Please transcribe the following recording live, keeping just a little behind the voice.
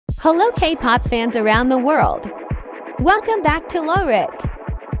Hello K-pop fans around the world. Welcome back to Lorik.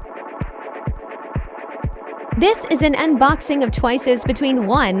 This is an unboxing of Twice's Between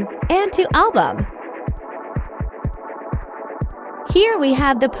 1 and 2 album. Here we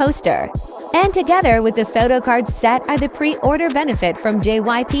have the poster, and together with the photo card set are the pre-order benefit from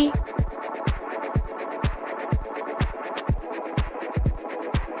JYP.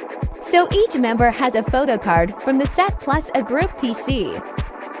 So each member has a photo card from the set plus a group PC.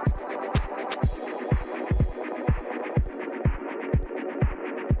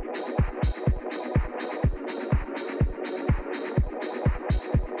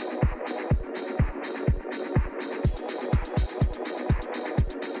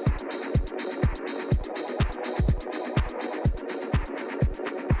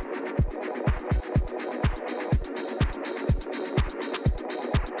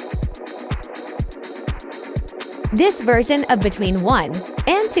 This version of Between 1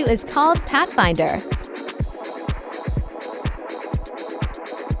 and 2 is called Pathfinder.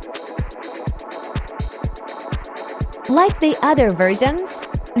 Like the other versions,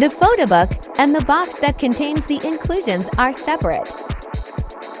 the photo book and the box that contains the inclusions are separate.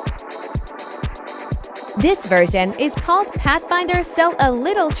 This version is called Pathfinder, so a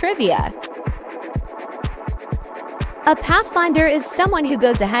little trivia. A Pathfinder is someone who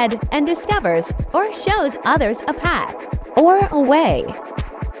goes ahead and discovers or shows others a path or a way.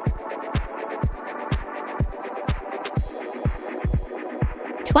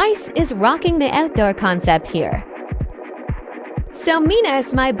 Twice is rocking the outdoor concept here. So Mina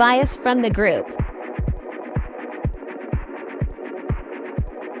is my bias from the group.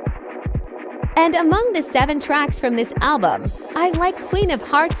 And among the 7 tracks from this album, I like Queen of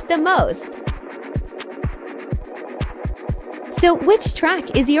Hearts the most. So which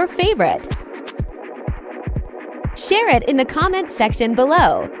track is your favorite? Share it in the comment section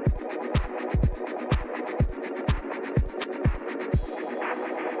below.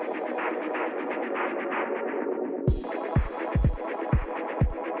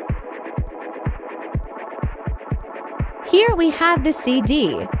 Here we have the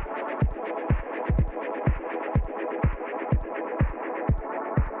CD.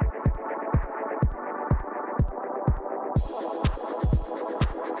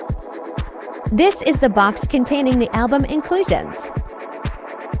 This is the box containing the album inclusions.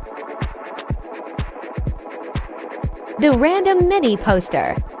 The random mini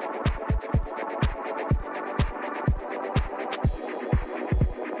poster.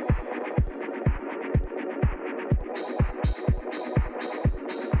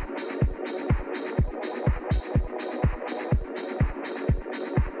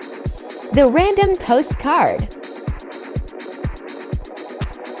 The random postcard.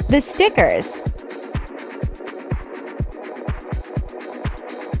 The stickers.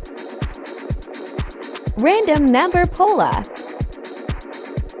 Random member Pola.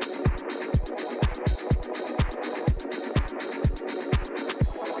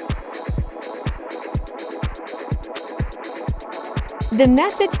 The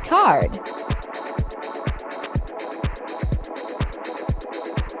message card.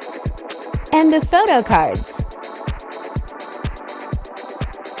 And the photo cards.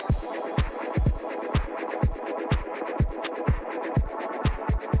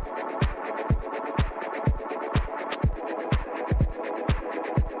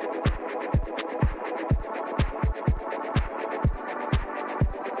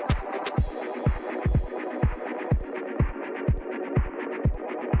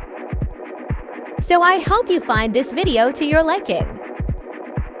 So I hope you find this video to your liking.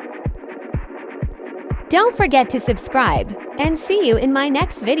 Don't forget to subscribe and see you in my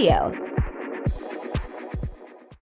next video.